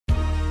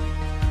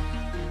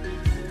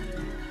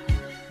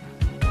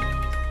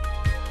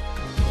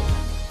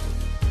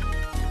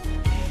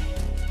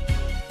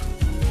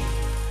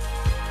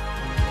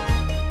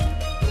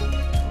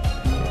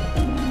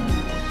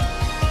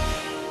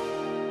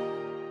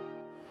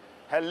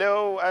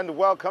Hello and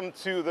welcome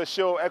to the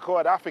show Echo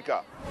at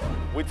Africa.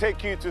 We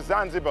take you to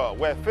Zanzibar,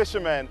 where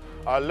fishermen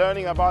are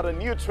learning about a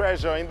new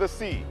treasure in the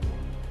sea.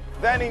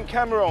 Then in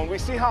Cameroon, we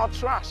see how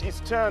trash is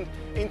turned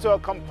into a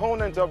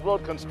component of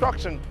road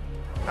construction.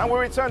 And we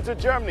return to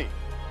Germany,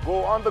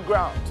 go on the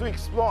ground to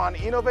explore and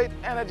innovate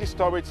energy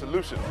storage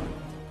solutions.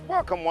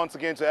 Welcome once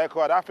again to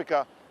Echo at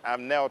Africa.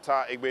 I'm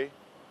Neota Igbe.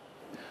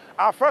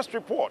 Our first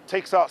report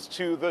takes us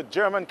to the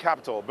German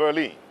capital,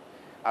 Berlin.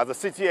 As the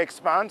city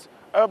expands,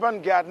 urban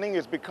gardening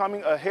is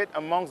becoming a hit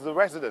amongst the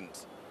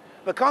residents.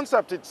 The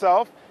concept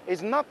itself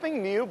is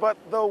nothing new, but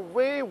the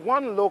way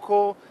one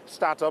local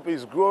startup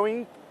is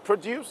growing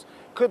produce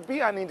could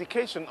be an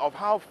indication of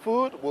how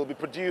food will be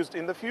produced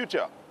in the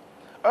future.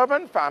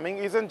 Urban farming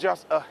isn't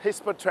just a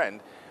hipster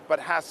trend,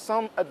 but has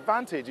some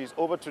advantages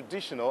over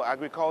traditional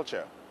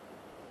agriculture.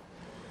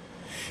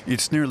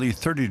 It's nearly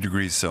 30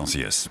 degrees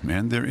Celsius,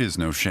 and there is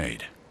no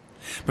shade.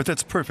 But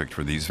that's perfect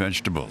for these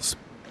vegetables.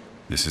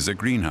 This is a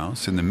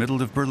greenhouse in the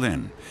middle of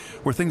Berlin,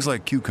 where things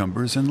like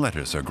cucumbers and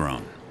lettuce are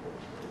grown.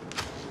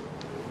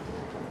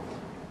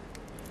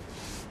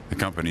 The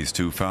company's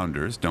two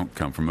founders don't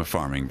come from a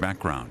farming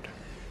background.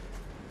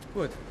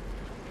 Gut,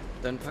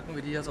 dann packen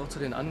wir die jetzt auch zu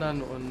den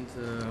anderen und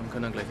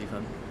können dann gleich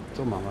liefern.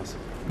 So machen wir's.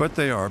 But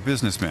they are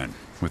businessmen,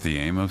 with the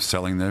aim of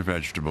selling their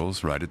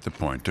vegetables right at the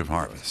point of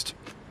harvest.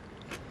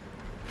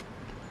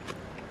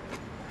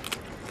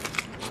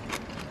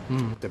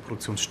 Der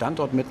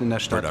Produktionsstandort mitten in der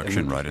Stadt.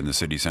 Production right in the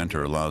city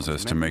center allows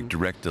us to make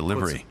direct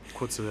delivery.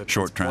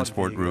 Short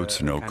transport routes,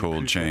 no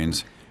cold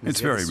chains. It's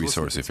very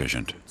resource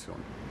efficient.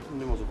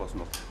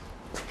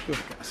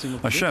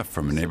 A chef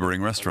from a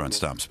neighboring restaurant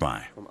stops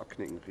by.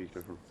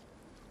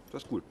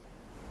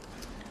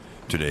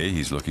 Today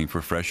he's looking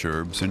for fresh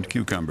herbs and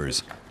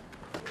cucumbers.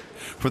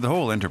 For the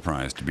whole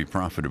enterprise to be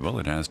profitable,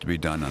 it has to be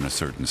done on a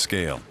certain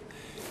scale.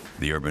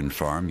 The urban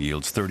farm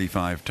yields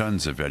 35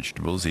 tons of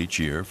vegetables each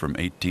year from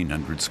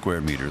 1,800 square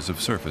meters of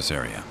surface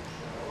area.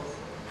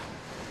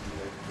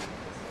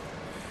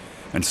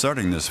 And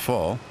starting this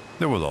fall,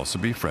 there will also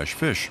be fresh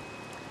fish.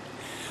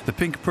 The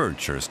pink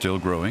perch are still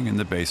growing in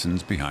the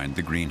basins behind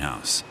the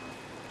greenhouse.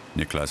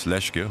 Niklas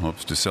Leschke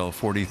hopes to sell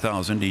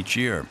 40,000 each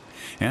year,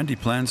 and he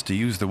plans to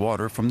use the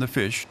water from the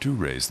fish to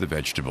raise the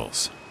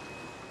vegetables.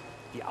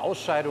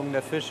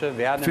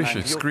 Fish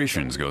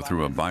excretions go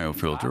through a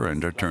biofilter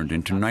and are turned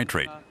into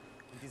nitrate,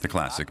 the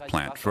classic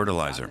plant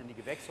fertilizer.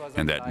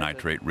 And that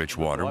nitrate-rich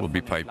water will be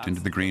piped into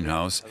the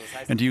greenhouse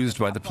and used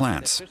by the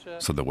plants.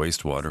 So the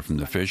wastewater from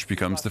the fish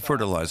becomes the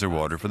fertilizer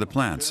water for the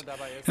plants.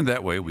 And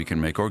that way we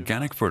can make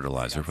organic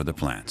fertilizer for the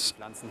plants.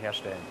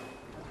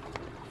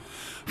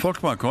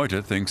 Volkmar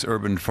Koite thinks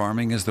urban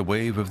farming is the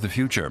wave of the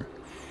future.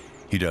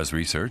 He does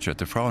research at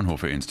the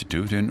Fraunhofer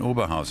Institute in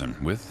Oberhausen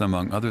with,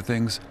 among other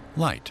things,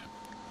 light.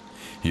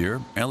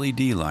 Here, LED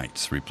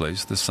lights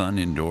replace the sun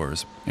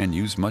indoors and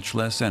use much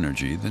less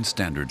energy than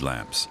standard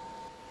lamps.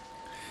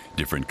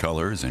 Different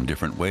colors and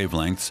different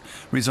wavelengths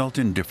result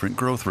in different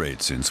growth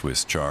rates in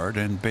Swiss chard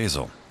and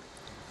basil.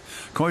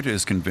 Koite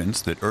is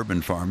convinced that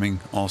urban farming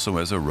also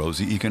has a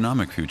rosy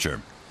economic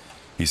future.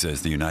 He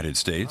says the United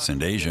States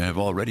and Asia have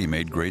already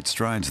made great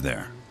strides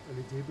there.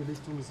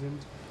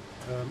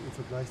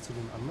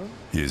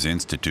 His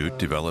institute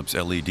develops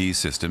LED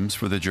systems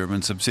for the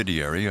German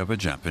subsidiary of a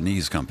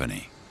Japanese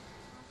company.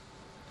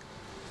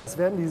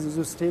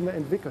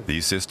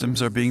 These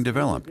systems are being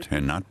developed,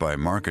 and not by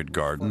market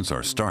gardens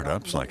or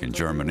startups like in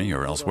Germany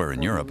or elsewhere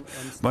in Europe,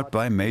 but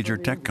by major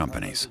tech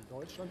companies.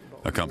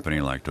 A company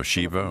like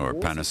Toshiba or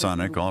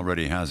Panasonic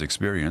already has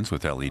experience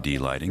with LED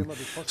lighting,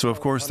 so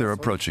of course they're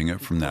approaching it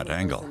from that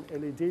angle.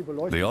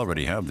 They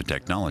already have the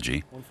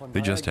technology,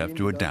 they just have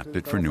to adapt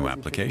it for new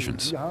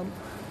applications.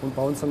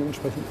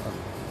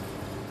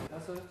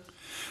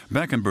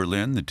 Back in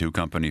Berlin, the two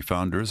company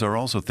founders are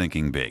also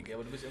thinking big.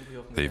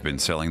 They've been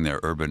selling their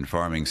urban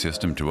farming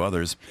system to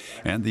others,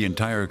 and the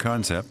entire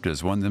concept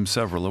has won them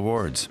several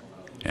awards.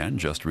 And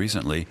just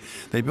recently,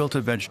 they built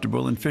a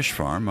vegetable and fish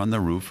farm on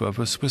the roof of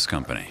a Swiss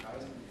company.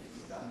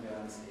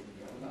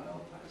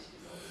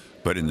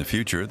 But in the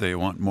future, they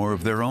want more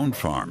of their own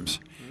farms,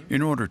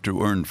 in order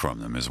to earn from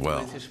them as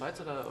well.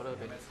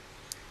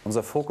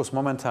 Our focus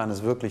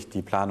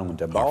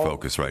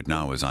right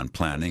now is on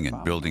planning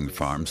and building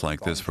farms like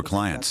this for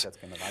clients.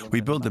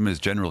 We build them as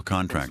general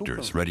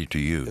contractors, ready to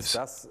use.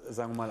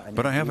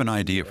 But I have an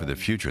idea for the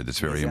future that's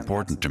very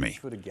important to me.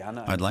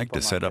 I'd like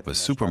to set up a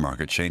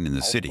supermarket chain in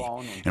the city,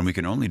 and we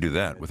can only do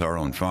that with our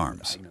own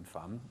farms.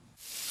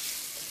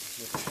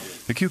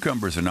 The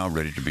cucumbers are now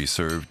ready to be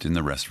served in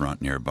the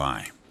restaurant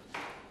nearby.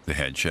 The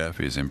head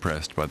chef is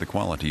impressed by the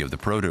quality of the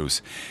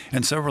produce,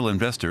 and several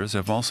investors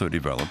have also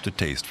developed a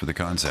taste for the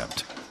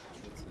concept.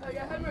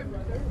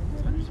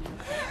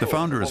 The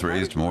founders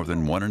raised more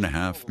than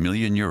 €1.5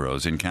 million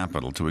in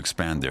capital to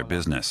expand their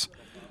business.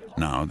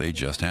 Now they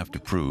just have to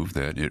prove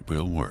that it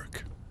will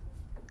work.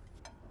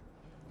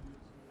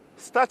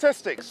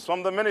 Statistics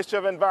from the Ministry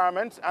of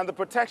Environment and the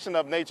Protection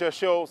of Nature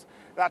shows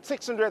that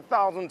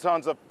 600,000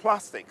 tons of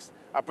plastics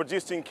are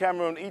produced in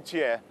Cameroon each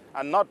year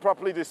and not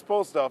properly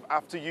disposed of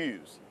after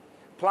use.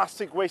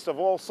 Plastic waste of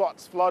all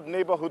sorts flood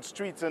neighborhood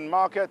streets and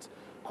markets,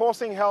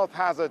 causing health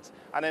hazards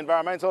and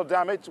environmental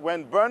damage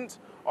when burnt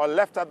or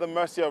left at the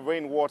mercy of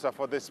rainwater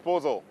for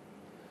disposal.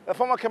 The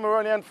former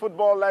Cameroonian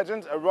football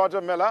legend,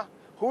 Roger Milla,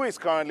 who is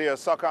currently a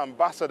soccer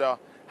ambassador,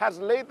 has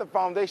laid the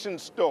foundation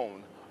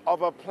stone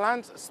of a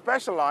plant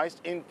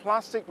specialized in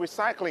plastic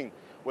recycling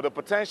with the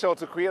potential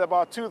to create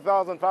about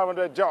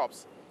 2,500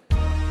 jobs.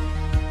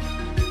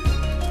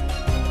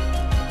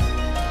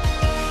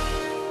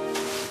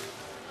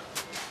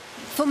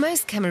 For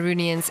most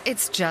Cameroonians,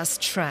 it's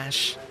just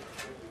trash.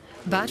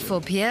 But for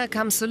Pierre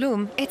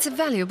Kamsouloum, it's a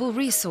valuable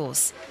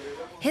resource.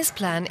 His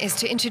plan is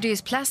to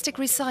introduce plastic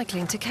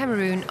recycling to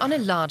Cameroon on a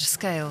large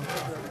scale.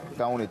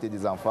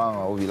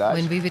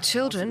 When we were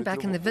children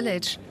back in the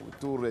village,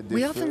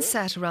 we often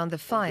sat around the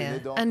fire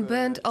and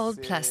burned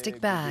old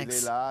plastic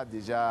bags.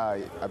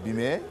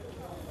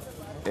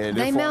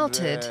 They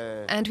melted,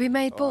 and we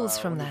made balls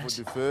from that.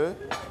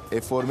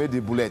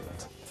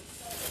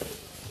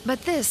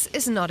 But this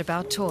is not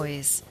about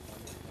toys.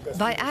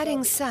 By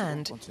adding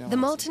sand, the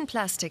molten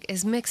plastic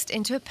is mixed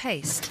into a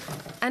paste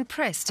and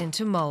pressed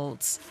into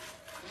molds.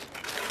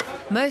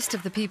 Most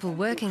of the people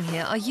working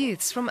here are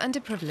youths from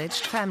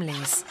underprivileged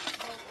families.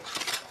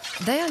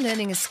 They are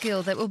learning a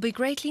skill that will be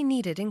greatly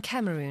needed in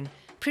Cameroon,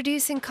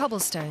 producing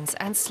cobblestones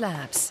and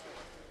slabs.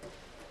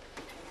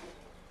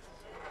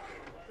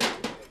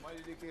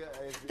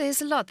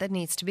 There's a lot that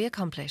needs to be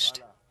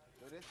accomplished.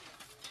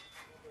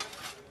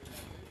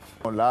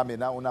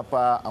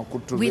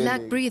 We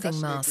lack breathing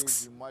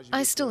masks.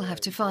 I still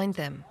have to find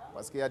them.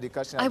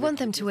 I want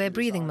them to wear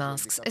breathing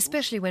masks,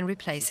 especially when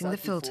replacing the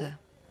filter.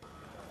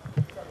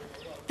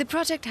 The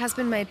project has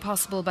been made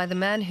possible by the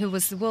man who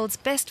was the world's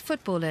best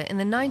footballer in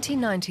the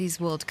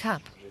 1990s World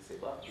Cup.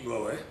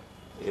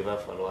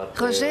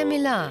 Roger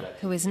Milla,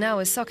 who is now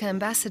a soccer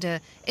ambassador,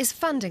 is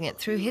funding it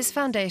through his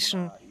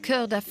foundation,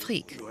 Cœur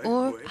d'Afrique,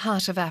 or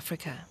Heart of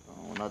Africa.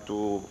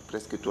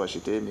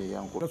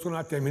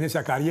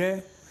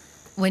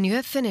 When you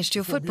have finished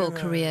your football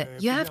career,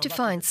 you have to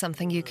find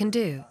something you can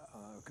do.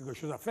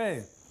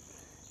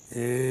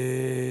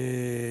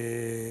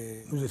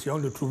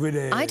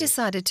 I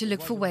decided to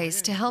look for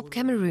ways to help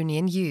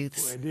Cameroonian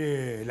youths.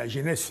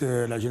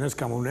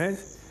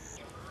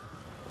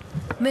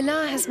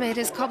 Milla has made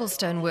his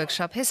cobblestone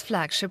workshop his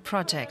flagship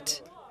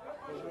project.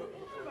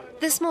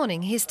 This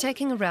morning he's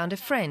taking around a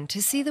friend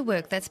to see the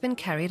work that's been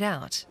carried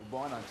out.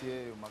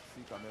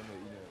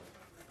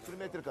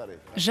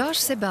 Georges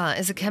Seba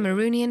is a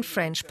Cameroonian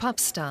French pop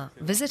star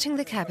visiting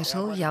the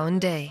capital,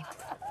 Yaoundé.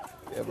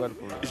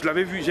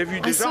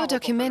 I saw a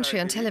documentary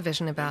on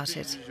television about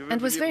it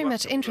and was very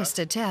much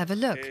interested to have a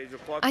look.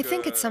 I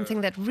think it's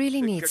something that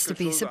really needs to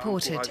be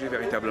supported.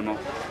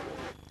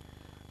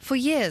 For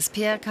years,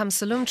 Pierre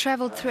Kamsouloum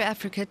traveled through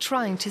Africa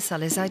trying to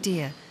sell his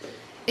idea.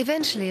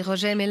 Eventually,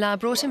 Roger Milla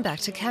brought him back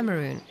to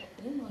Cameroon.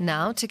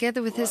 Now,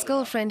 together with his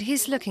girlfriend,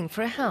 he's looking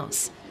for a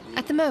house.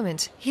 At the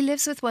moment, he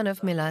lives with one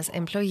of Milla's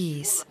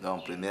employees.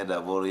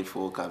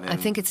 I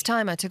think it's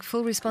time I took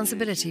full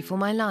responsibility for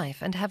my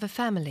life and have a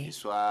family.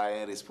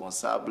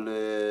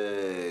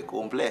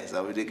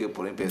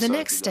 The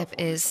next step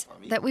is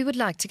that we would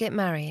like to get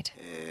married.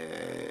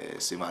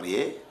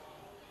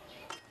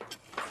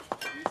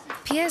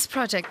 Pierre's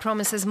project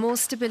promises more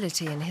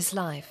stability in his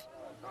life.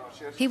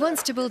 He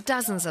wants to build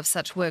dozens of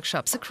such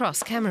workshops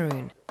across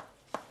Cameroon.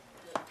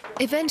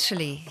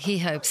 Eventually, he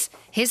hopes,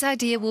 his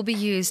idea will be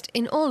used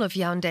in all of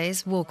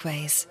Yaoundé's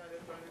walkways.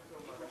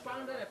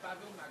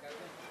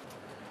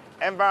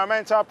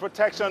 Environmental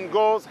protection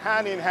goes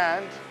hand in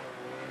hand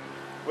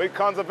with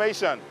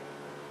conservation.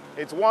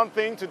 It's one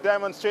thing to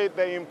demonstrate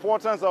the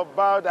importance of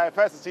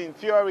biodiversity in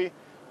theory,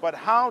 but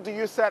how do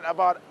you set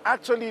about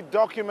actually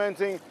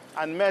documenting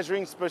and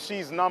measuring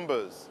species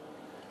numbers?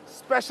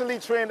 Specially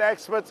trained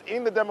experts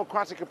in the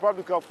Democratic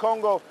Republic of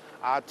Congo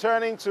are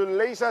turning to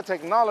laser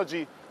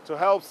technology to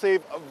help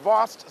save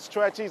vast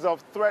stretches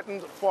of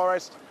threatened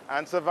forest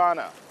and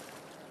savanna.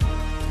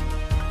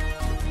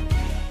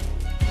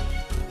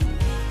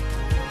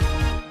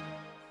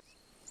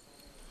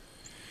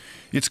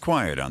 It's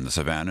quiet on the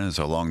savannas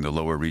along the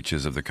lower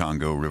reaches of the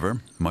Congo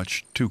River,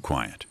 much too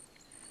quiet.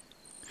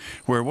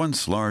 Where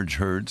once large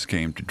herds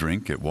came to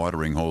drink at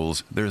watering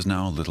holes, there's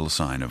now little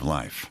sign of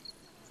life.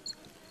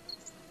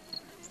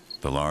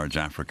 The large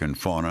African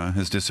fauna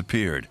has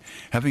disappeared,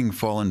 having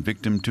fallen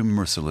victim to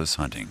merciless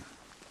hunting.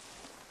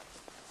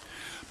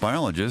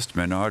 Biologist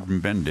Menard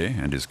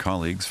Mbende and his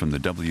colleagues from the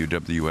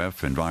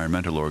WWF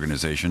Environmental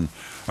Organization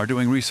are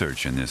doing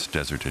research in this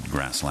deserted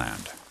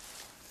grassland.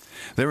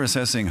 They're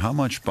assessing how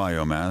much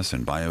biomass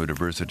and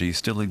biodiversity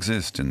still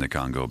exist in the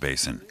Congo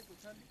Basin.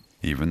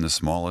 Even the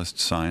smallest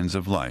signs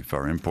of life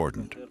are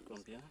important.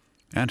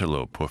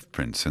 Antelope hoof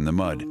prints in the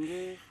mud.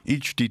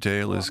 Each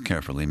detail is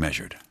carefully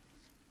measured.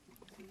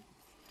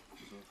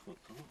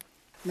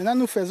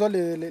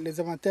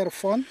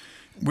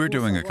 We're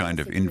doing a kind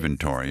of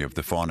inventory of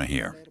the fauna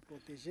here.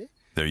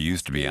 There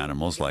used to be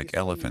animals like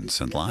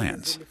elephants and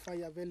lions.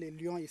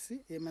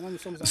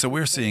 So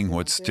we're seeing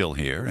what's still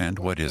here and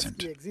what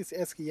isn't.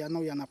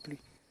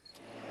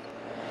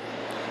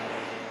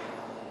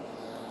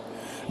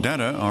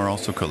 Data are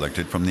also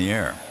collected from the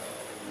air.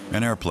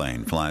 An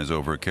airplane flies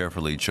over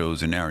carefully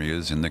chosen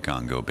areas in the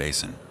Congo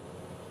Basin.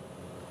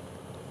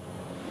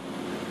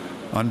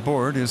 On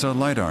board is a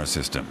LiDAR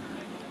system,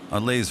 a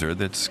laser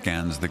that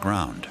scans the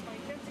ground.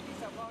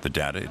 The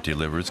data it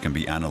delivers can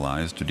be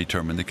analyzed to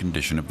determine the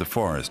condition of the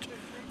forest,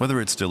 whether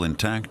it's still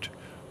intact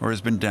or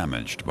has been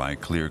damaged by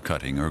clear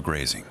cutting or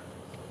grazing.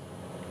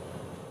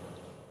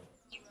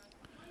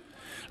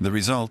 The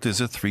result is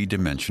a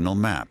three-dimensional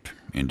map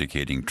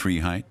indicating tree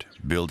height,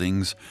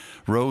 buildings,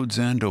 roads,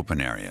 and open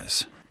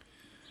areas.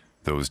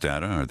 Those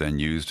data are then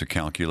used to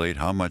calculate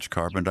how much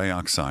carbon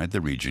dioxide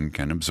the region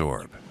can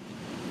absorb.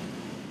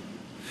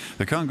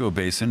 The Congo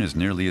Basin is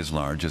nearly as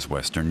large as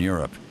Western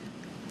Europe.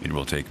 It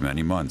will take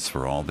many months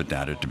for all the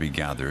data to be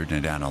gathered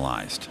and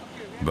analyzed.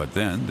 But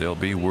then they'll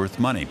be worth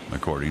money,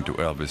 according to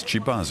Elvis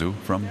Chibazu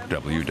from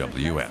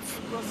WWF.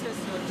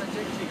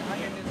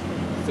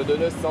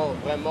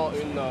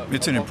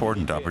 It's an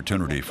important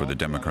opportunity for the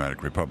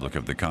Democratic Republic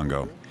of the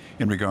Congo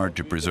in regard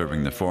to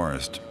preserving the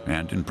forest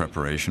and in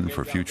preparation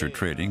for future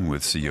trading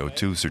with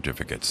CO2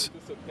 certificates.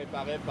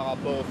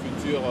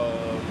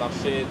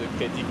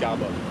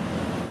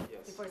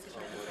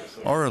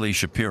 Aurélie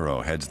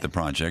Shapiro heads the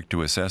project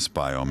to assess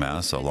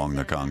biomass along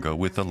the Congo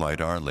with the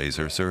LiDAR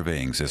laser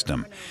surveying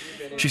system.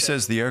 She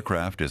says the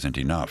aircraft isn't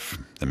enough.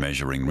 The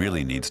measuring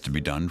really needs to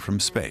be done from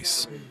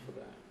space.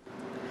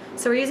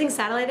 So we're using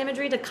satellite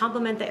imagery to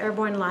complement the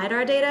airborne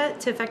LiDAR data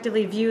to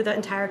effectively view the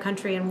entire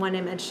country in one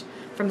image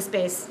from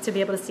space to be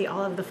able to see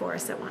all of the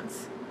forests at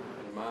once.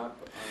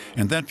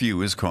 And that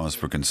view is cause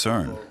for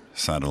concern.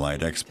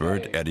 Satellite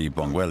expert Eddie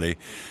Bongwele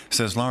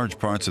says large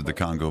parts of the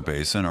Congo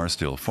Basin are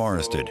still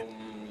forested,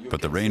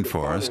 but the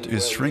rainforest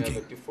is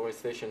shrinking.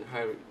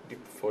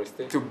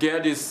 To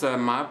get this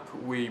map,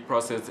 we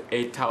processed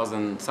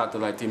 8,000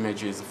 satellite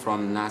images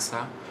from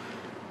NASA,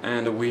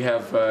 and we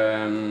have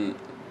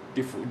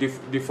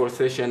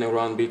deforestation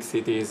around big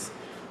cities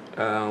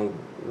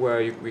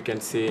where we can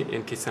see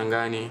in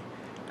Kisangani,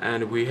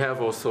 and we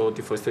have also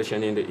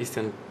deforestation in the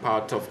eastern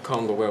part of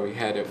Congo where we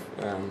had a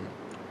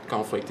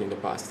conflict in the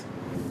past.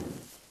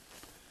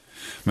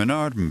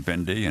 Menard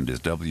Mbende and his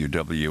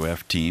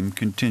WWF team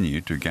continue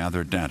to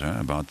gather data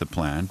about the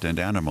plant and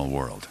animal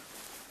world.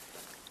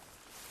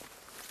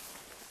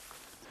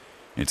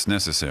 It's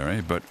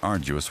necessary but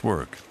arduous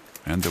work,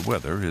 and the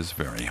weather is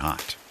very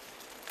hot.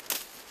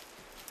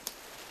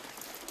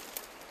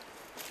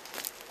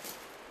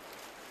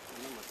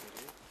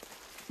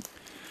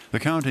 The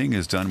counting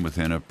is done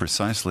within a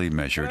precisely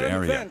measured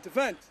area.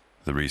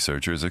 The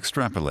researchers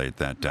extrapolate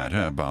that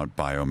data about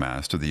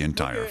biomass to the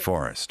entire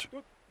forest.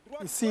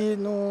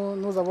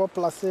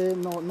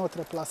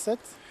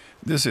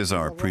 This is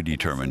our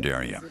predetermined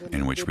area,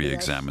 in which we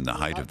examine the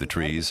height of the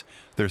trees,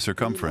 their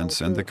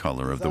circumference, and the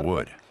color of the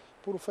wood.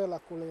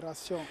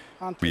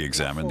 We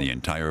examine the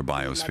entire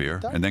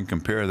biosphere and then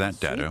compare that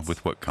data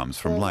with what comes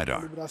from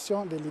LiDAR.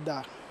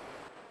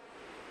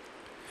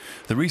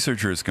 The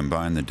researchers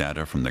combine the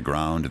data from the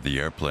ground, the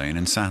airplane,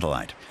 and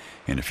satellite.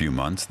 In a few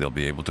months, they'll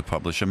be able to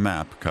publish a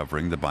map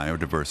covering the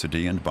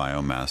biodiversity and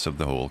biomass of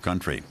the whole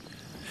country.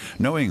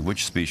 Knowing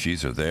which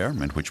species are there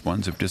and which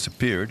ones have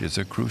disappeared is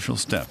a crucial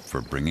step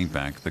for bringing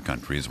back the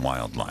country's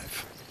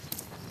wildlife.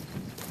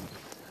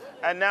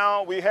 And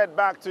now we head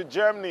back to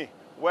Germany,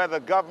 where the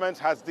government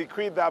has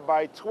decreed that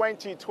by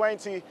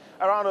 2020,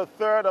 around a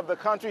third of the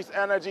country's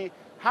energy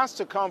has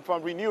to come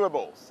from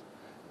renewables.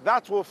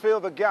 That will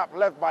fill the gap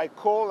left by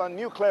coal and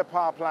nuclear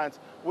power plants,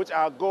 which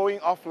are going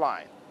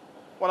offline.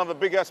 One of the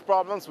biggest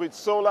problems with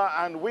solar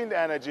and wind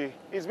energy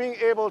is being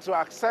able to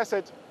access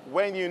it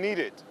when you need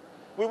it.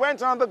 We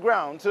went on the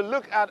ground to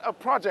look at a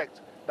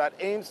project that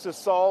aims to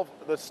solve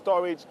the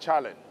storage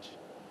challenge.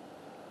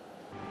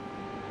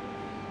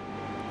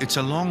 It's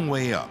a long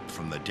way up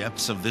from the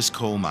depths of this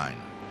coal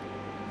mine.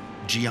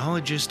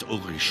 Geologist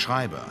Ulrich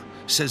Schreiber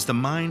says the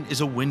mine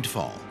is a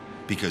windfall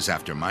because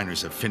after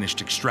miners have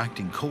finished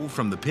extracting coal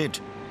from the pit,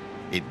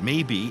 it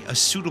may be a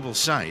suitable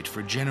site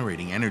for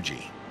generating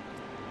energy.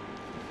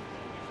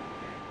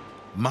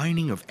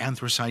 Mining of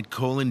anthracite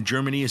coal in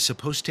Germany is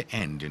supposed to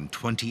end in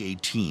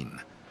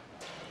 2018.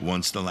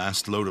 Once the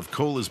last load of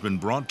coal has been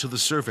brought to the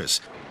surface,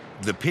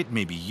 the pit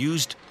may be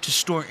used to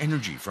store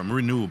energy from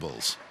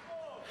renewables.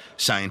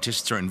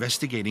 Scientists are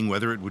investigating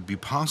whether it would be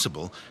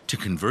possible to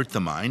convert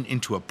the mine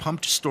into a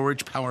pumped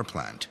storage power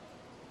plant.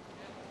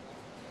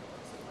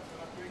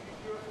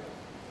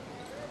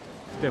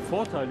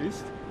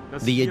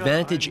 The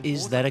advantage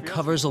is that it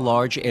covers a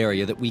large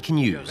area that we can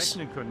use.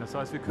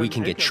 We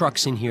can get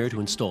trucks in here to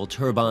install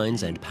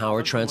turbines and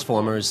power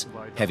transformers.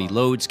 Heavy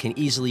loads can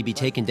easily be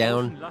taken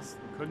down.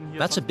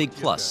 That's a big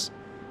plus.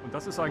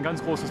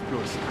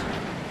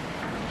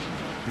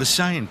 The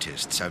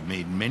scientists have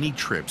made many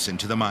trips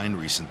into the mine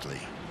recently.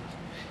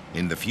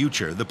 In the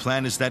future, the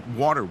plan is that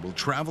water will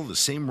travel the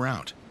same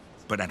route,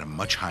 but at a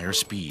much higher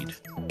speed.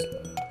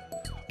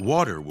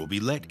 Water will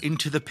be let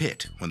into the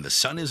pit when the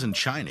sun isn't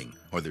shining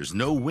or there's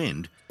no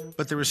wind,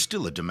 but there is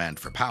still a demand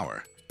for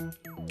power.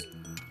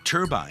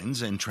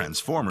 turbines and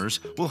transformers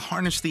will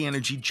harness the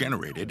energy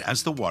generated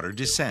as the water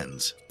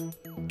descends.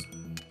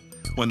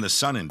 When the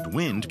sun and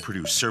wind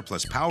produce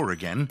surplus power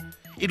again,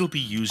 it'll be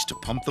used to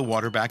pump the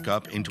water back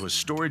up into a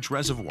storage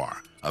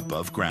reservoir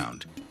above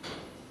ground.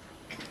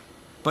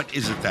 But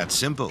is it that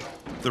simple?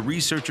 The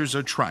researchers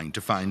are trying to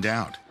find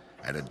out.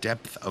 At a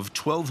depth of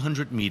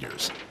 1,200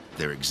 meters,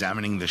 they're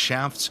examining the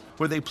shafts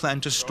where they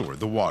plan to store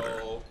the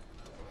water.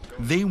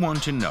 They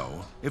want to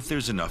know if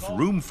there's enough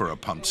room for a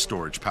pumped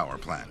storage power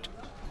plant.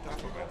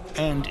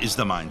 And is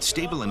the mine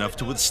stable enough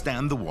to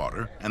withstand the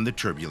water and the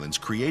turbulence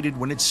created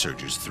when it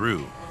surges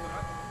through?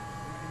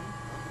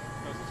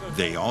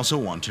 They also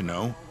want to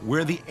know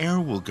where the air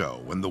will go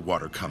when the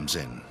water comes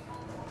in.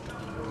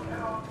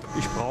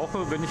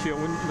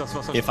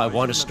 If I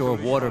want to store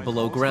water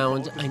below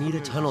ground, I need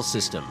a tunnel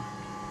system.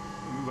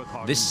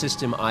 This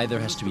system either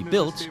has to be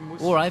built,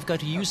 or I've got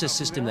to use a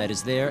system that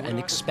is there and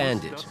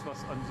expand it.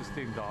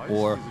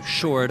 Or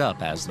shore it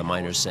up, as the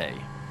miners say.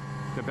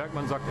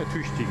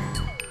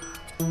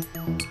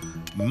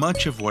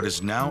 Much of what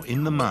is now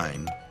in the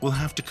mine will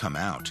have to come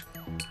out.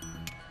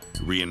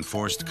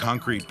 Reinforced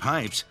concrete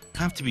pipes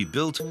have to be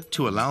built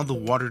to allow the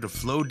water to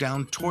flow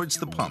down towards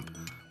the pump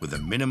with a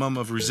minimum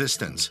of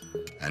resistance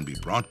and be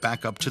brought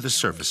back up to the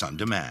surface on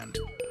demand.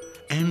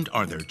 And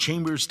are there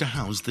chambers to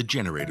house the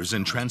generators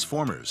and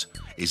transformers?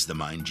 Is the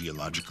mine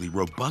geologically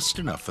robust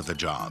enough for the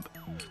job?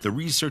 The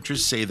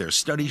researchers say their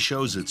study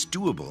shows it's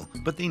doable,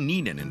 but they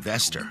need an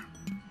investor.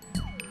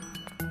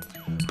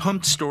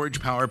 Pumped storage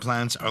power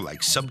plants are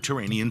like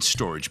subterranean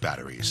storage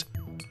batteries.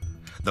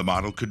 The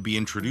model could be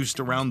introduced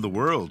around the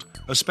world,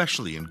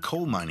 especially in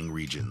coal mining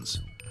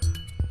regions.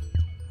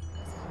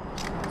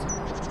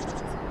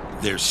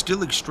 They're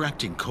still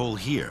extracting coal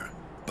here,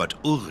 but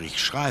Ulrich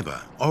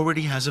Schreiber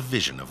already has a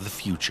vision of the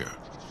future.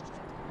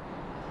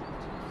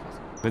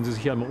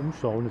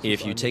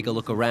 If you take a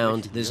look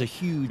around, there's a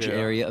huge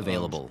area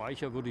available.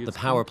 The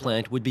power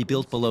plant would be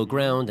built below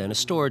ground and a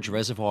storage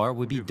reservoir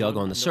would be dug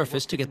on the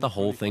surface to get the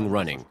whole thing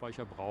running.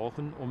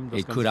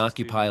 It could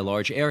occupy a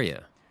large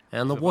area,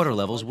 and the water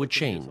levels would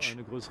change.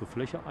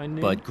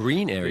 But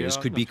green areas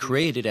could be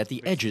created at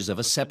the edges of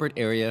a separate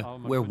area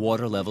where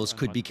water levels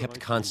could be kept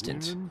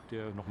constant.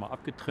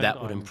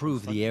 That would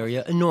improve the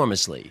area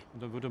enormously.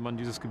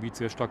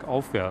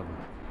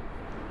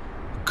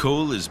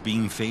 Coal is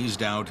being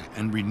phased out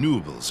and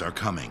renewables are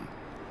coming.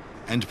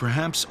 And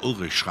perhaps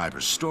Ulrich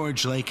Schreiber's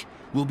storage lake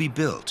will be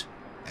built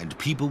and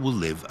people will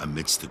live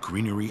amidst the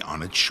greenery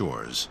on its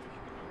shores.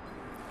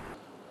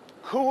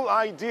 Cool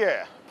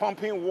idea,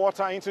 pumping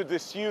water into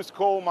disused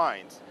coal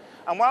mines.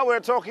 And while we're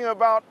talking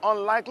about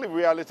unlikely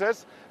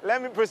realities,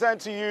 let me present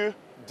to you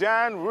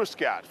Dan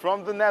Rusgaard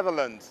from the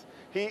Netherlands.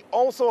 He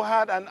also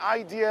had an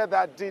idea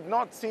that did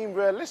not seem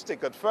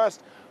realistic at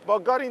first,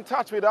 but got in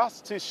touch with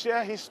us to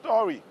share his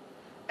story.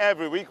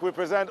 Every week we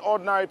present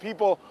ordinary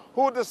people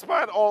who,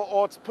 despite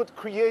all odds, put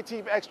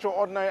creative,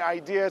 extraordinary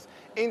ideas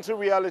into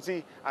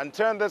reality and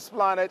turn this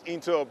planet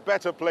into a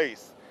better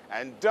place.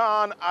 And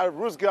Dan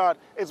Rusgaard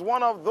is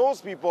one of those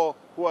people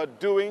who are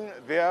doing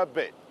their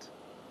bit.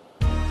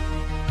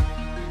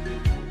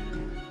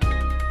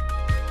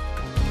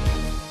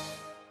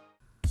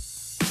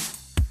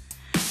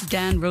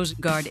 Dan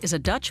Rusgaard is a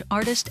Dutch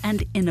artist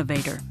and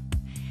innovator.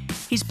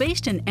 He's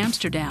based in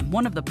Amsterdam,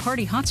 one of the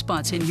party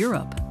hotspots in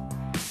Europe.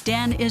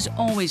 Dan is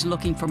always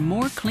looking for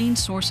more clean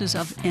sources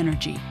of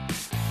energy.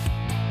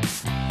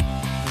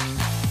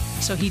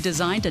 So he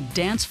designed a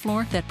dance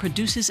floor that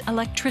produces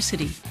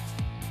electricity.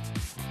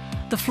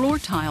 The floor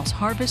tiles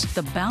harvest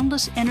the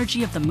boundless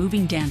energy of the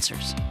moving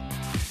dancers.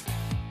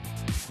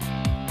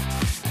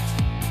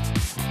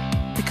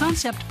 The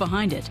concept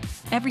behind it,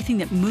 everything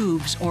that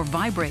moves or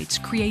vibrates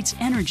creates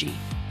energy.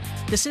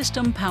 The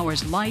system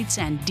powers lights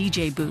and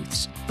DJ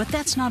booths, but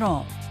that's not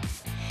all.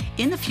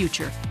 In the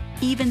future,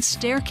 even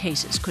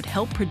staircases could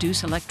help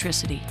produce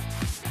electricity.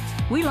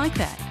 We like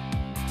that.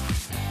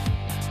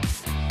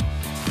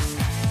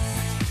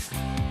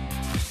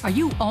 Are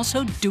you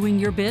also doing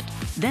your bit?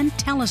 Then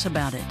tell us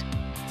about it.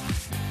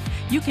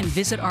 You can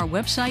visit our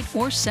website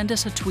or send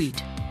us a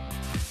tweet.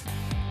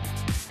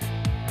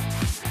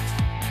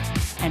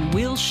 And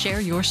we'll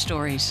share your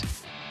stories.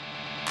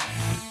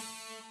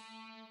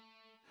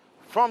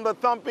 From the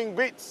thumping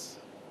beats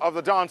of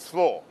the dance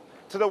floor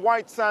to the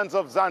white sands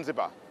of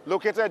Zanzibar,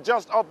 located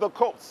just off the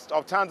coast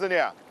of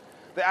Tanzania,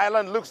 the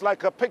island looks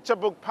like a picture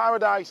book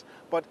paradise,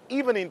 but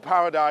even in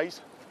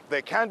paradise,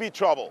 there can be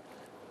trouble.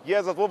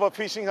 Years of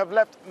overfishing have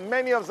left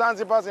many of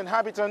Zanzibar's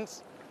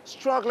inhabitants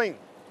struggling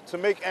to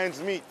make ends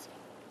meet.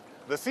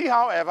 The sea,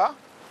 however,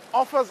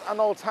 offers an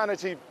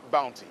alternative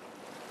bounty.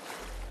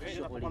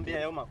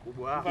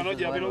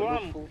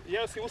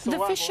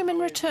 The fishermen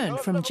returned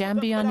from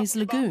Jambiani's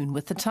lagoon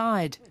with the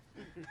tide.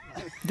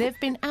 They've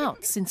been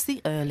out since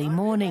the early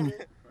morning.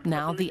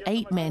 Now the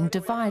 8 men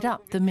divide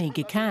up the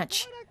meagre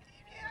catch.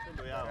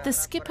 The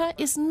skipper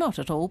is not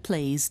at all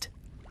pleased.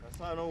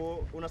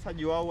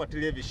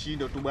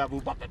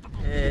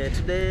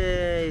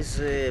 Today is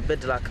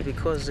bad luck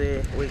because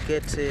we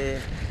get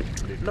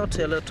not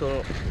a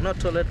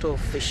lot of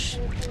fish.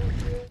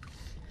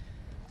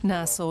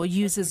 Nassau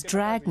uses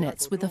drag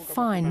nets with a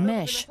fine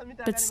mesh,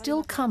 but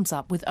still comes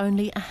up with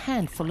only a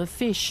handful of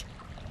fish.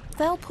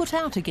 They'll put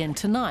out again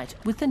tonight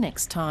with the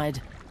next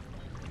tide.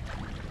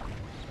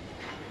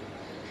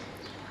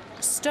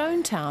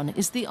 Stone Town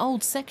is the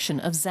old section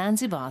of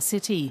Zanzibar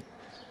city.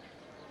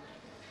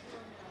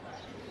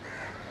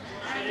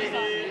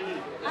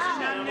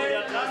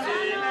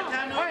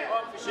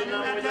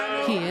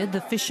 Here,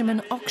 the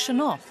fishermen auction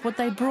off what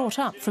they brought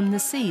up from the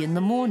sea in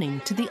the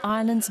morning to the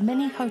island's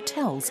many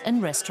hotels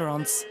and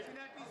restaurants.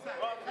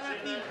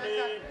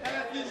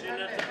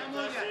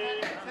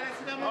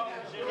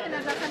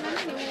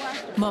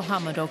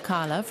 Mohammed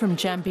Okala from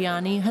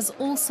Jambiani has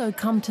also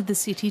come to the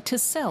city to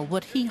sell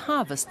what he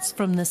harvests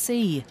from the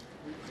sea.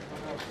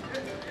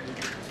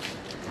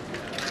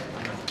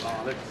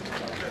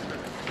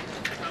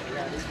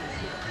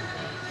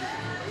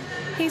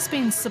 He's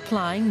been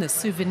supplying the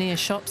souvenir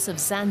shops of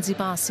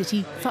Zanzibar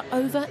city for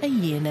over a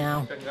year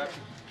now.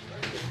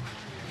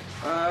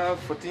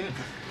 14.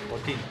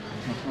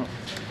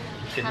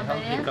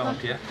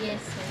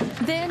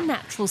 They're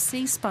natural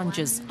sea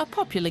sponges, a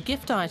popular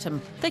gift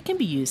item. They can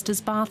be used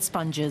as bath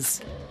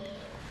sponges.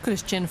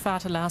 Christian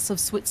Vatelaus of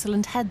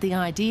Switzerland had the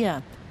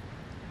idea.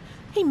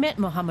 He met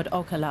Mohammed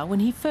Okala when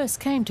he first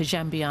came to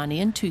Jambiani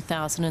in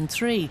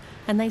 2003,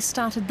 and they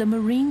started the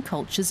Marine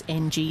Cultures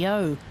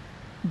NGO.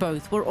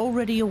 Both were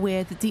already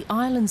aware that the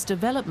island's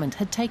development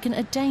had taken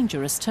a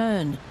dangerous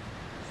turn.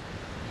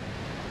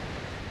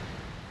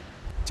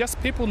 Just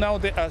people now,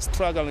 they are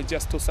struggling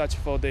just to search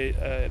for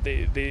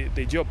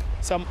the job.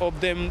 Some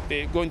of them,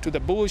 they go into the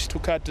bush to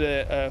cut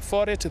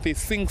forest, they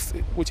think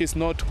which is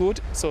not good,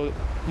 so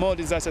more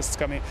disasters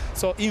coming.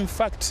 So in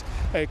fact,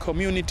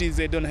 communities,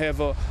 they don't have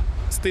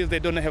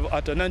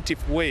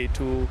alternative way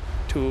to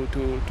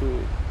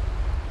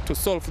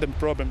solve the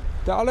problem.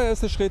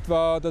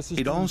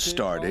 It all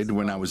started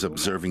when I was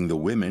observing the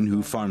women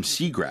who farmed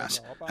seagrass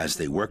as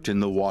they worked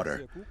in the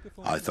water.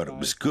 I thought it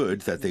was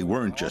good that they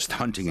weren't just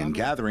hunting and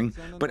gathering,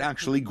 but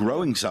actually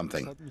growing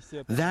something.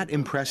 That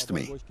impressed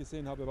me.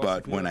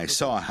 But when I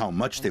saw how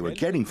much they were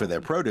getting for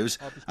their produce,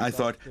 I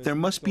thought there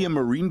must be a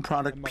marine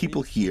product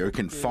people here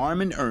can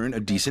farm and earn a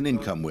decent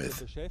income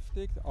with.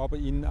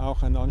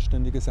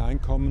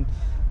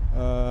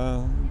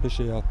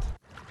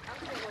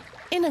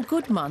 In a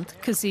good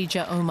month,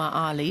 Khadija Omar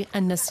Ali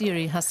and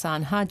Nasiri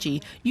Hassan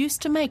Haji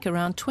used to make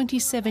around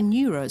 27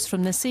 euros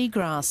from the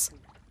seagrass.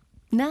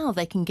 Now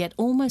they can get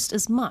almost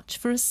as much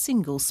for a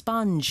single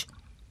sponge.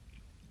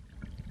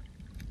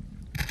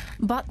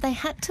 But they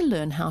had to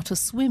learn how to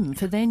swim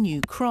for their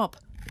new crop.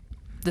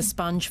 The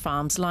sponge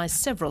farms lie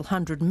several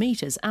hundred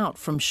metres out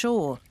from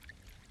shore.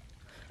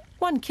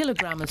 1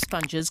 kilogram of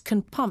sponges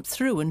can pump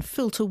through and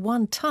filter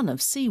 1 tonne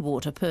of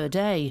seawater per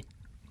day.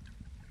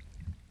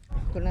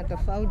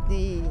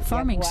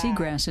 Farming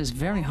seagrass is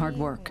very hard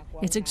work.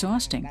 It's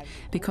exhausting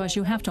because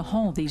you have to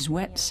haul these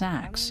wet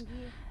sacks.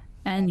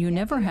 And you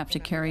never have to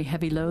carry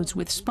heavy loads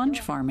with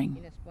sponge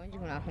farming.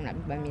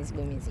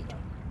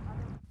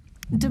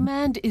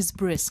 Demand is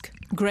brisk,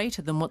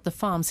 greater than what the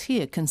farms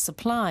here can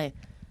supply.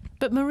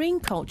 But Marine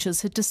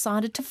Cultures had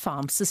decided to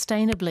farm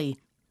sustainably.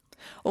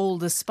 All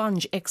the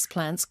sponge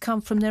explants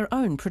come from their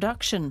own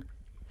production.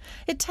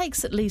 It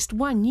takes at least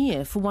 1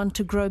 year for one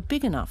to grow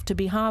big enough to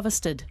be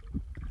harvested.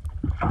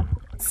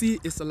 Sea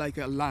is like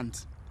a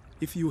land.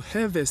 If you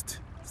harvest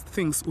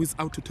things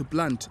without to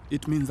plant,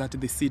 it means that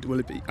the seed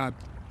will be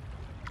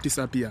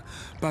disappear.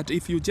 But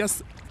if you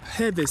just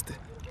harvest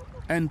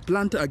and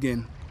plant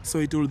again, so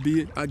it will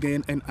be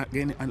again and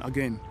again and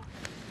again.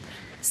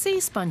 Sea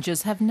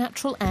sponges have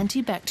natural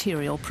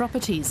antibacterial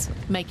properties,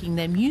 making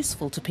them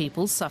useful to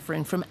people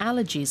suffering from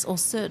allergies or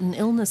certain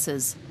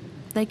illnesses.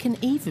 They can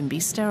even be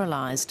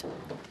sterilised.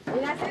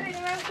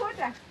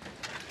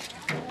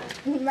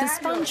 The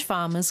sponge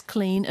farmers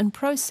clean and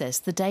process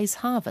the day's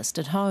harvest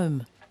at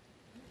home.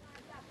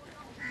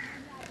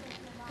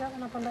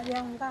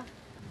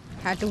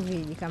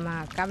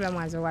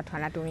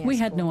 We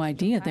had no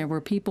idea there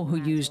were people who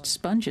used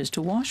sponges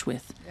to wash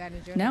with.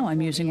 Now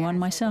I'm using one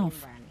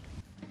myself.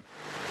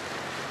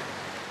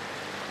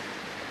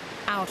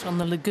 Out on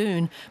the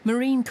lagoon,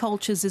 Marine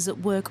Cultures is at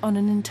work on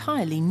an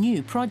entirely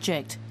new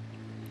project.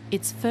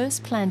 Its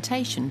first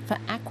plantation for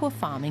aqua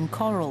farming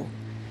coral.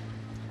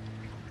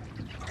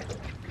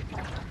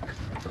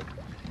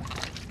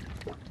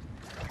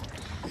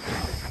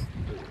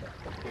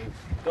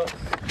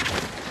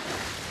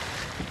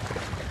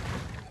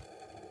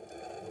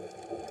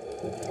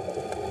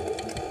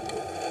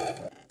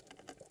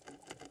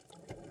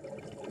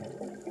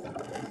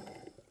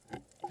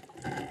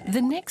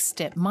 The next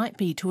step might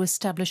be to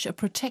establish a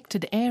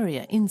protected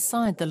area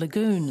inside the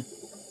lagoon.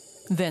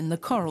 Then the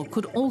coral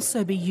could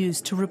also be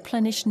used to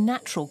replenish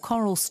natural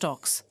coral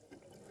stocks.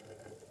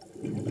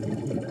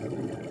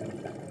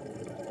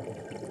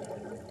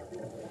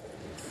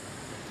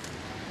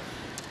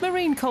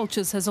 Marine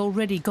Cultures has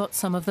already got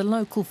some of the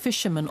local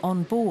fishermen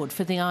on board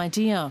for the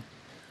idea.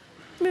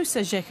 Moussa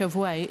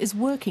Jekavoué is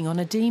working on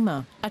a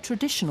dima, a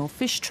traditional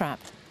fish trap.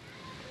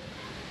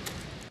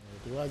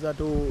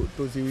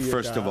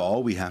 First of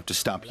all, we have to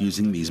stop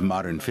using these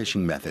modern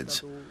fishing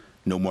methods.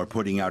 No more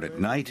putting out at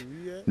night,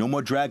 no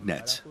more drag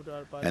nets.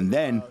 And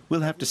then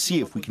we'll have to see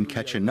if we can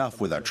catch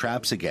enough with our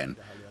traps again.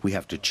 We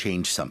have to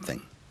change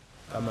something.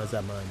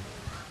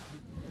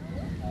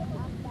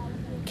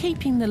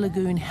 Keeping the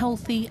lagoon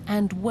healthy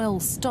and well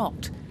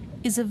stocked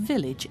is a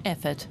village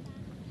effort.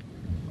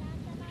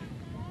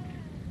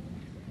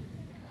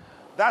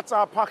 That's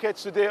our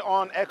package today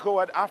on ECHO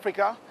at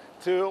Africa.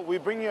 Till we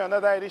bring you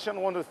another edition,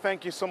 I want to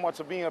thank you so much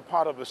for being a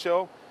part of the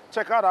show.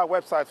 Check out our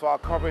website for our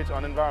coverage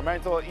on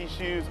environmental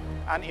issues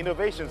and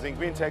innovations in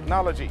green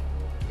technology.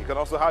 You can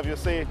also have your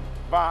say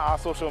via our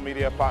social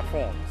media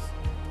platforms.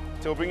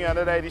 Till we bring you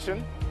another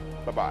edition,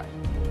 bye-bye.